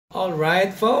All right,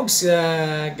 folks.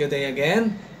 Good day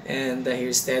again, and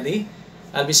here's Teddy.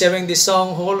 I'll be sharing this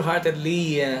song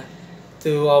wholeheartedly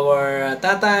to our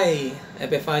tatay,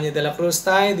 Epifanio de la Cruz.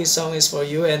 Tay, this song is for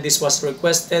you, and this was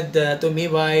requested to me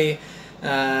by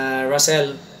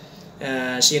Rosel.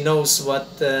 She knows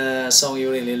what song you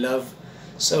really love.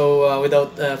 So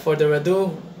without further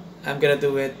ado, I'm gonna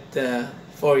do it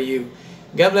for you.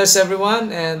 God bless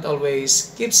everyone, and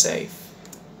always keep safe.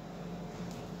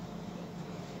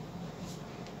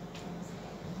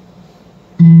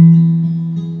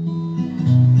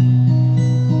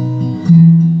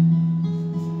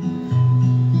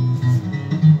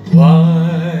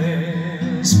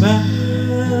 Wise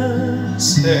men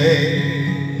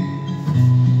say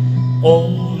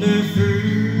only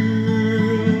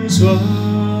fools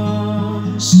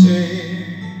rush in,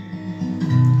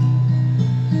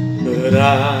 but I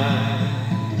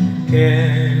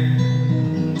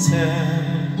can't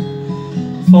tell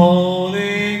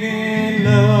falling in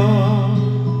love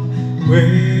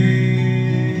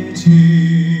with you.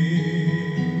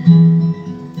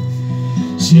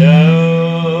 Shall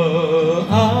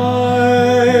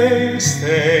I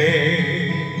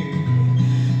stay?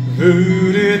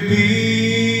 Would it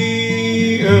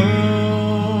be a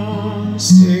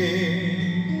sin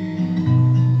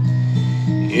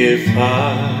if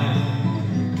I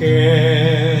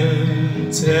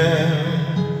can't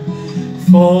tell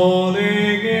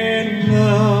falling in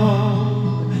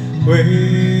love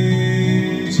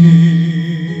with you?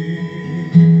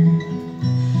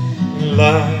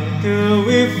 Like a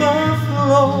river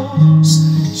flows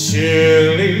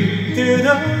surely to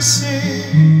the sea,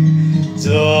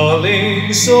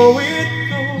 darling, so it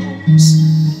goes.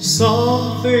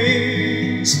 Some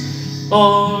things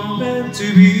are meant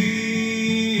to be.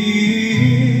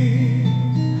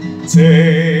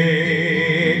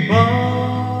 Take my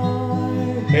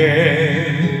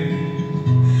hand,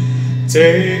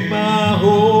 take my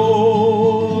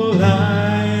whole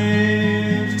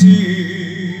life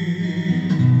too,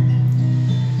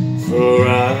 for I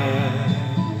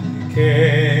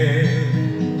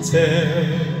can't tell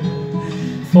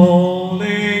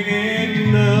falling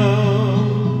in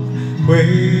love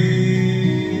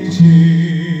with you.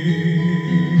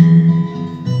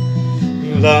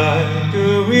 Like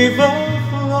a river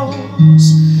flows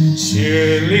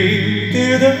surely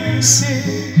to the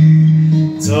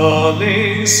sea,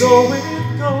 darling, so it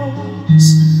goes.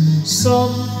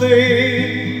 Some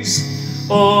things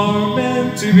are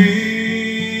meant to be.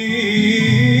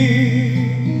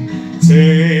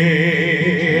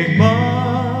 Take my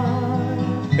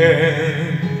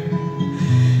hand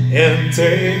and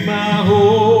take my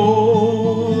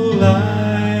whole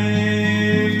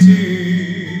life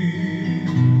too,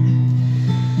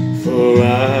 for I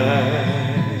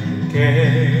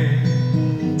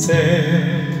can't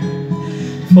tell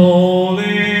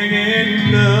falling in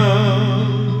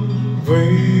love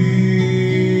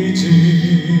with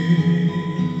you,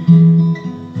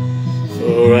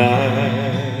 for I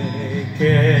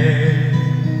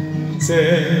can't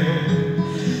tell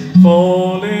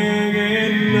falling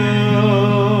in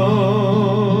love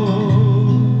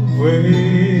with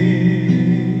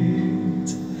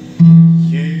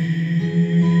you.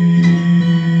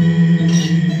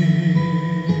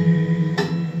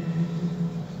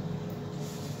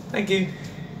 Thank you.